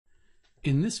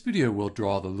In this video, we'll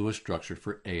draw the Lewis structure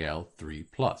for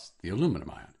Al3+, the aluminum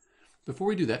ion. Before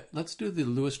we do that, let's do the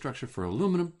Lewis structure for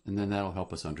aluminum, and then that'll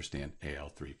help us understand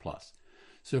Al3+.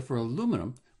 So for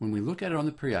aluminum, when we look at it on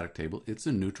the periodic table, it's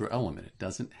a neutral element. It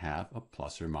doesn't have a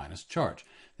plus or minus charge.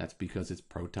 That's because its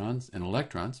protons and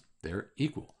electrons, they're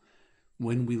equal.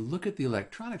 When we look at the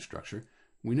electronic structure,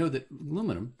 we know that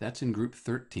aluminum, that's in group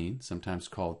 13, sometimes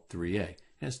called 3A,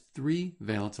 has 3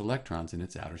 valence electrons in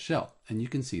its outer shell. And you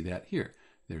can see that here.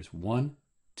 There's 1,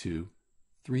 2,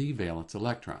 3 valence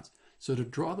electrons. So to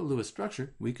draw the Lewis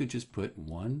structure, we could just put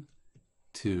 1,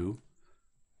 2,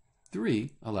 3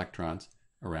 electrons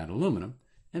around aluminum,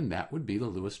 and that would be the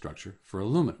Lewis structure for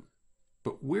aluminum.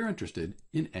 But we're interested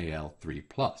in Al3+.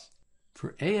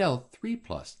 For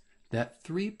Al3+, that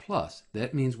 3+,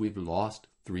 that means we've lost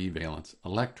 3 valence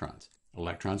electrons.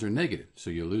 Electrons are negative,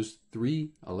 so you lose 3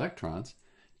 electrons,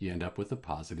 you end up with a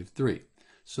positive 3.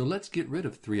 So let's get rid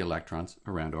of 3 electrons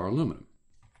around our aluminum.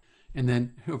 And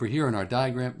then over here in our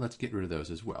diagram, let's get rid of those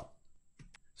as well.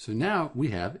 So now we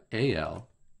have Al3+.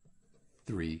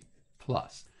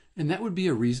 And that would be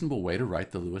a reasonable way to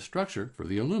write the Lewis structure for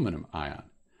the aluminum ion.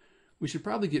 We should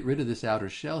probably get rid of this outer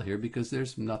shell here because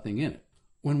there's nothing in it.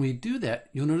 When we do that,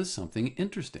 you'll notice something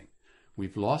interesting.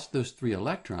 We've lost those 3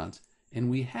 electrons, and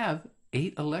we have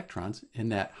 8 electrons in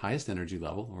that highest energy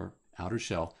level, or outer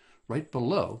shell, right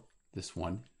below this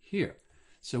one here.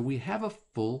 So we have a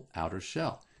full outer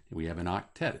shell. We have an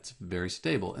octet. It's very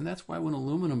stable, and that's why when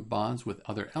aluminum bonds with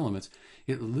other elements,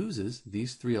 it loses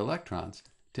these 3 electrons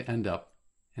to end up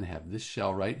and have this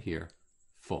shell right here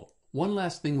full. One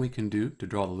last thing we can do to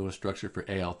draw the Lewis structure for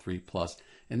Al3+,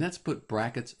 and that's put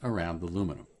brackets around the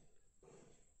aluminum.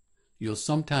 You'll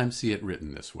sometimes see it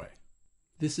written this way.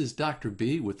 This is Dr.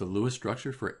 B with the Lewis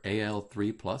structure for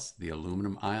Al3+, the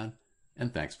aluminum ion,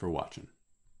 and thanks for watching.